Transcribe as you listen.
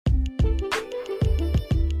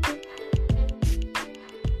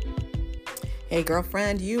Hey,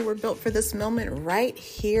 girlfriend, you were built for this moment right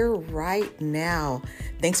here, right now.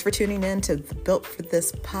 Thanks for tuning in to the Built for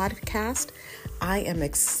This podcast. I am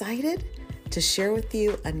excited to share with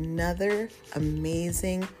you another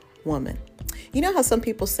amazing woman. You know how some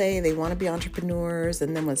people say they want to be entrepreneurs,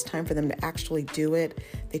 and then when it's time for them to actually do it,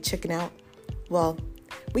 they chicken out? Well,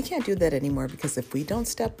 we can't do that anymore because if we don't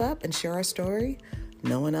step up and share our story,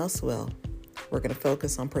 no one else will. We're going to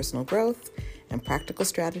focus on personal growth and practical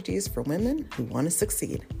strategies for women who want to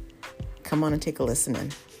succeed. Come on and take a listen in.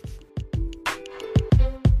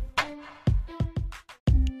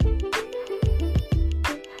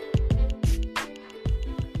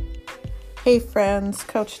 Hey friends,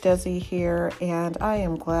 Coach Dezi here, and I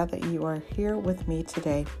am glad that you are here with me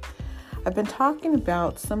today. I've been talking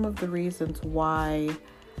about some of the reasons why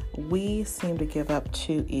we seem to give up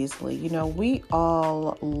too easily. You know, we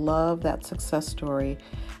all love that success story,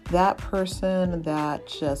 that person that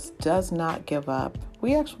just does not give up.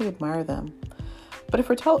 We actually admire them. But if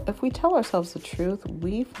we tell ourselves the truth,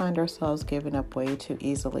 we find ourselves giving up way too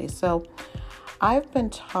easily. So I've been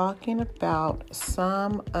talking about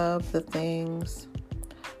some of the things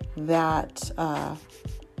that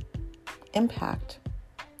impact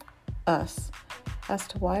us as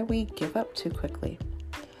to why we give up too quickly.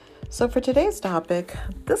 So for today's topic,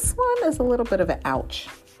 this one is a little bit of an ouch.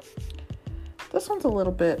 This one's a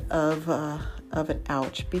little bit of an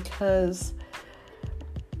ouch because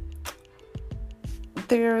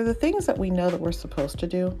they're the things that we know that we're supposed to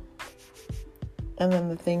do, and then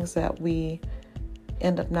the things that we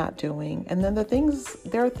end up not doing, and then there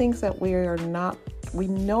are things that we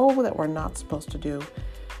know that we're not supposed to do,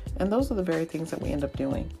 and those are the very things that we end up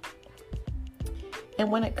doing. And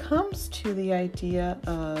when it comes to the idea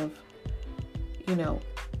of,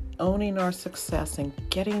 owning our success and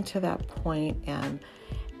getting to that point and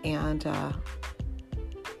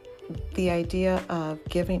the idea of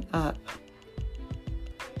giving up,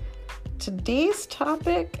 today's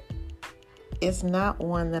topic is not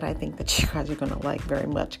one that I think that you guys are going to like very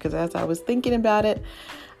much, because as I was thinking about it,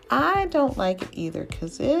 I don't like it either,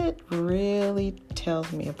 because it really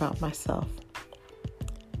tells me about myself.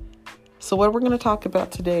 So what we're going to talk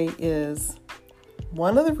about today is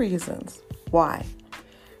one of the reasons why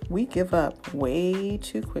we give up way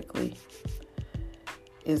too quickly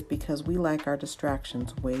is because we like our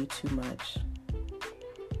distractions way too much.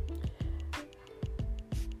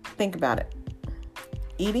 Think about it.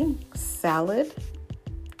 Eating salad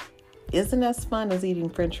isn't as fun as eating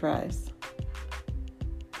French fries.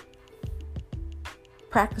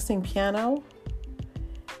 Practicing piano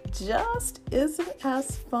just isn't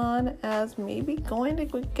as fun as maybe going to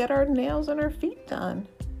get our nails and our feet done.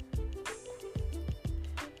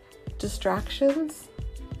 Distractions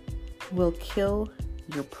will kill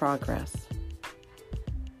your progress.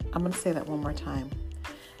 I'm going to say that one more time.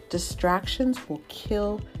 Distractions will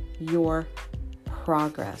kill your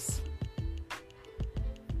progress.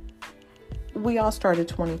 We all started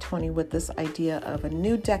 2020 with this idea of a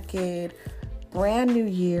new decade, brand new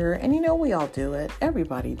year, and we all do it.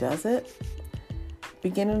 Everybody does it.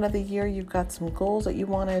 Beginning of the year, you've got some goals that you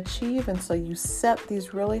want to achieve, and so you set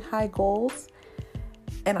these really high goals.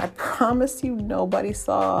 And I promise you, nobody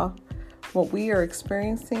saw what we are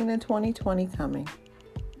experiencing in 2020 coming.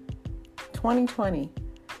 2020,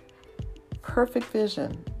 perfect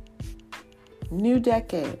vision, new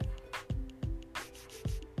decade.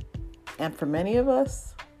 And for many of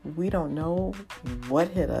us, we don't know what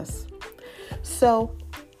hit us. So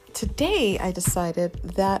today I decided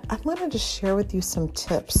that I wanted to share with you some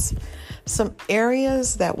tips, some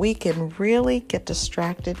areas that we can really get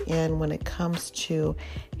distracted in when it comes to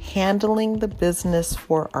handling the business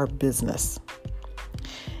for our business.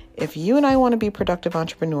 If you and I want to be productive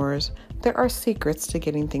entrepreneurs, there are secrets to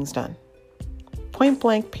getting things done. Point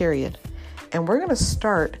blank, period. And we're going to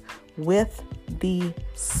start with the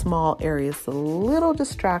small areas, the little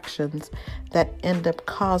distractions that end up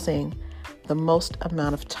causing the most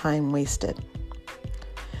amount of time wasted.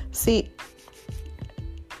 See,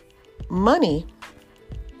 money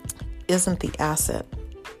isn't the asset.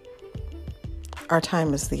 Our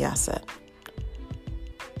time is the asset.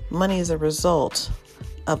 Money is a result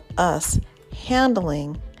of us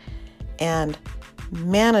handling and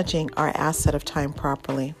managing our asset of time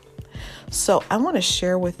properly. So I want to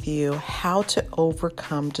share with you how to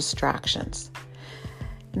overcome distractions.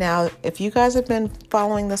 Now, if you guys have been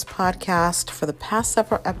following this podcast for the past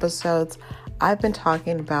several episodes, I've been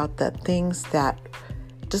talking about the things that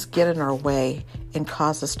just get in our way and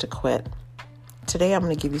cause us to quit. Today, I'm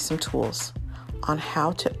going to give you some tools on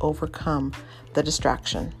how to overcome the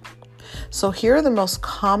distraction. So here are the most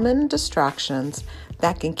common distractions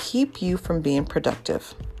that can keep you from being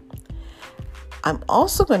productive. I'm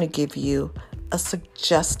also going to give you a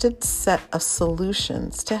suggested set of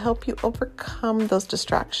solutions to help you overcome those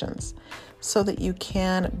distractions so that you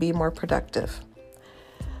can be more productive.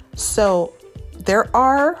 So there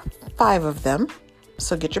are 5 of them.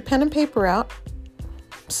 So get your pen and paper out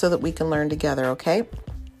so that we can learn together, okay?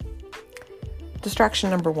 Distraction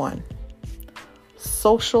number 1,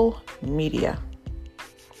 social media.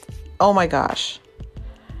 Oh my gosh.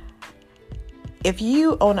 If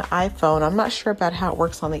you own an iPhone, I'm not sure about how it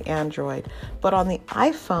works on the Android, but on the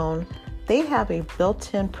iPhone, they have a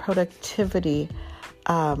built-in productivity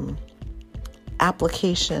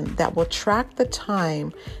application that will track the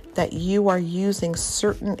time that you are using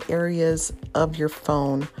certain areas of your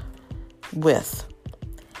phone with.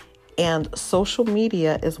 And social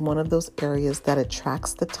media is one of those areas that it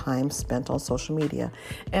tracks the time spent on social media.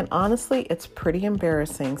 And honestly, it's pretty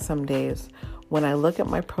embarrassing some days when I look at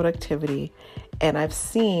my productivity and I've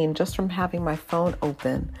seen just from having my phone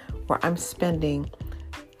open where I'm spending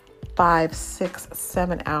 5, 6,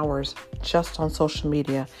 7 hours just on social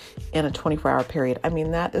media in a 24-hour period. I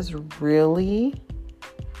mean, that is really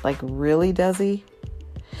Dezi.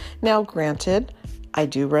 Now, granted, I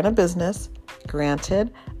do run a business.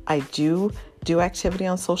 Granted, I do activity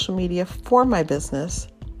on social media for my business.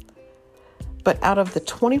 But out of the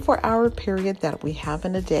 24-hour period that we have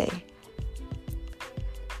in a day,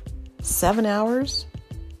 7 hours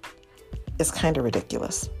is kind of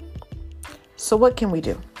ridiculous. So what can we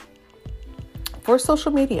do? For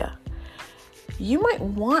social media, you might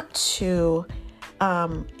want to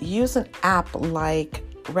use an app like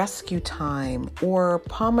Rescue Time or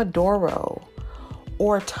Pomodoro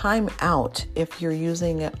or Time Out if you're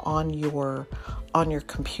using it on your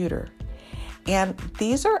computer. And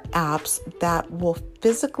these are apps that will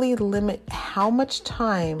physically limit how much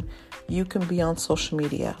time you can be on social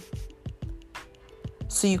media.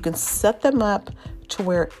 So you can set them up to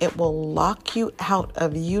where it will lock you out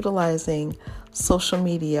of utilizing social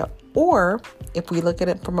media. Or if we look at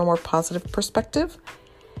it from a more positive perspective,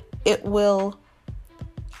 it will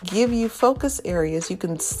give you focus areas. You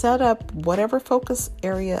can set up whatever focus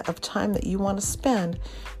area of time that you want to spend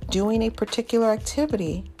doing a particular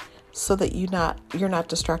activity so that you're not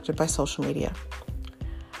distracted by social media.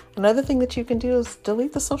 Another thing that you can do is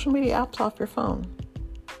delete the social media apps off your phone.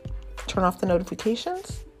 Turn off the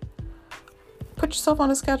notifications. Put yourself on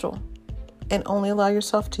a schedule and only allow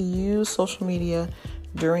yourself to use social media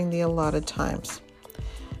during the allotted times.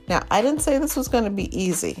 Now, I didn't say this was going to be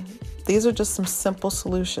easy. These are just some simple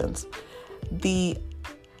solutions. The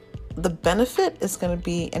benefit is going to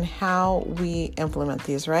be in how we implement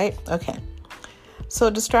these, right? Okay. So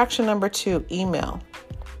distraction number 2, email.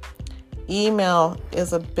 Email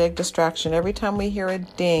is a big distraction. Every time we hear a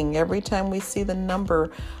ding, every time we see the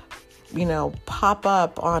number, pop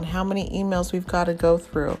up on how many emails we've got to go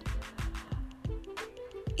through.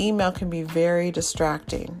 Email can be very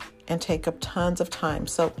distracting and take up tons of time.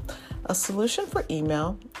 So a solution for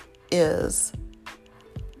email is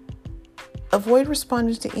avoid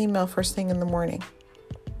responding to email first thing in the morning.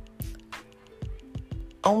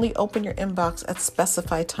 Only open your inbox at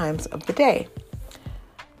specified times of the day.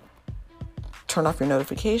 Turn off your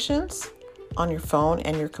notifications on your phone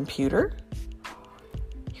and your computer.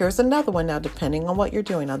 Here's another one now, depending on what you're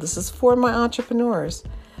doing. Now, this is for my entrepreneurs.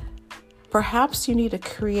 Perhaps you need to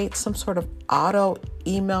create some sort of auto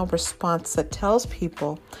email response that tells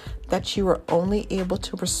people that you are only able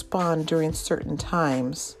to respond during certain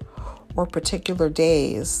times or particular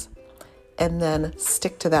days, and then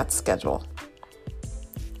stick to that schedule.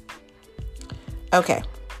 Okay.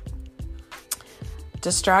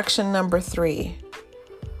 Distraction number 3,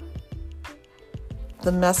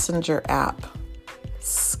 the Messenger app,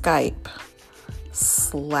 Skype,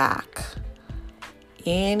 Slack,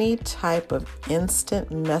 any type of instant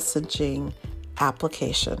messaging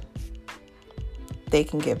application. They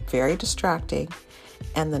can get very distracting,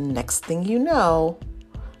 and the next thing you know,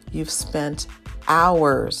 you've spent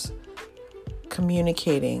hours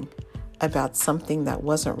communicating about something that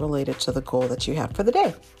wasn't related to the goal that you had for the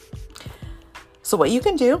day. So what you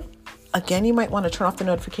can do, again, you might want to turn off the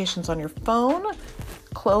notifications on your phone,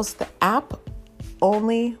 close the app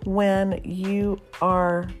only when you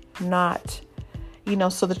are not,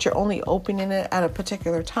 so that you're only opening it at a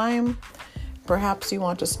particular time. Perhaps you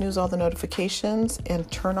want to snooze all the notifications and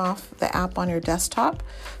turn off the app on your desktop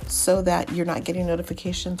so that you're not getting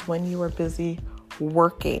notifications when you are busy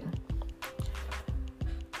working.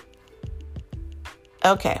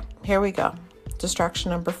 Okay, here we go.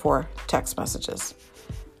 Distraction number 4, text messages.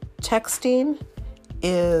 Texting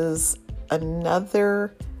is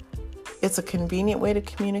another It's a convenient way to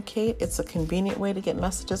communicate. It's a convenient way to get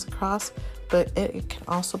messages across, but it can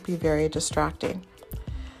also be very distracting.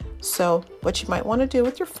 So what you might want to do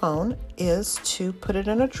with your phone is to put it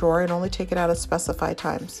in a drawer and only take it out at specified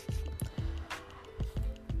times.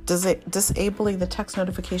 Disabling the text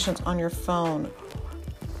notifications on your phone.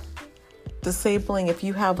 Disabling if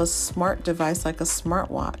you have a smart device like a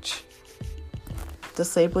smartwatch.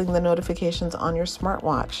 Disabling the notifications on your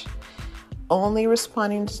smartwatch. Only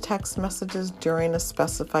responding to text messages during a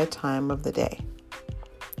specified time of the day.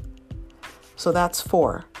 So that's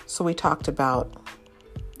 4. So we talked about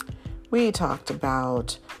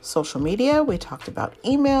social media. We talked about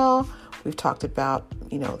email. We've talked about,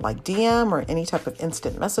 like DM or any type of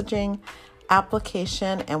instant messaging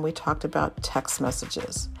application. And we talked about text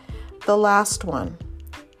messages. The last one,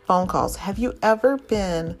 phone calls. Have you ever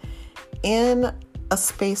been in a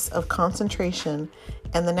space of concentration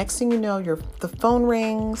and the next thing you know, the phone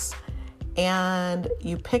rings and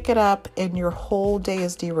you pick it up and your whole day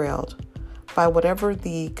is derailed by whatever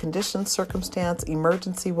the condition, circumstance,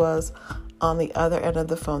 emergency was on the other end of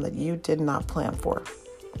the phone that you did not plan for?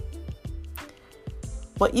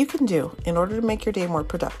 What you can do in order to make your day more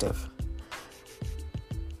productive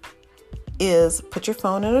is put your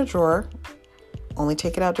phone in a drawer, only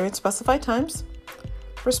take it out during specified times,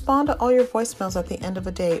 respond to all your voicemails at the end of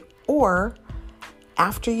a day or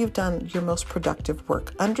after you've done your most productive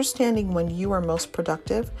work. Understanding when you are most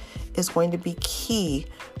productive is going to be key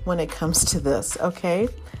when it comes to this, okay?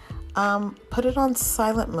 Put it on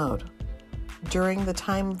silent mode during the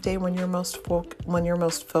time of day when you're most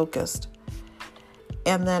focused.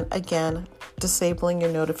 And then again, disabling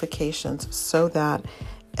your notifications so that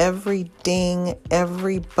every ding,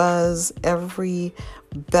 every buzz, every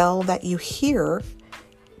bell that you hear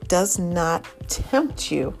does not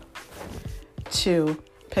tempt you to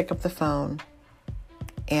pick up the phone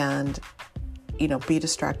and, be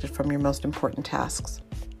distracted from your most important tasks.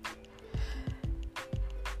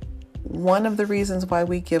 One of the reasons why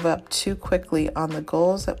we give up too quickly on the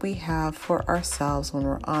goals that we have for ourselves when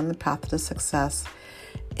we're on the path to success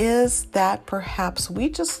is that perhaps we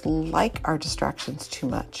just like our distractions too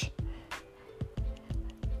much.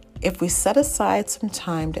 If we set aside some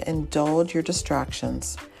time to indulge your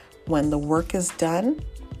distractions, when the work is done,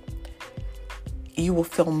 you will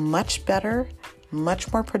feel much better,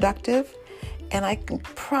 much more productive, and I can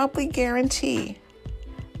probably guarantee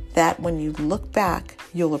that when you look back,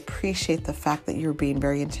 you'll appreciate the fact that you're being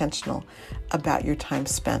very intentional about your time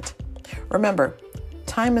spent. Remember,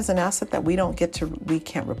 time is an asset that we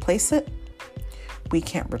can't replace it. We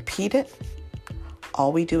can't repeat it.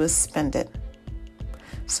 All we do is spend it.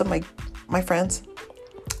 So my friends,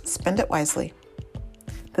 spend it wisely.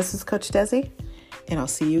 This is Coach Dezi, and I'll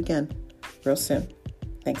see you again real soon.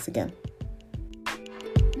 Thanks again.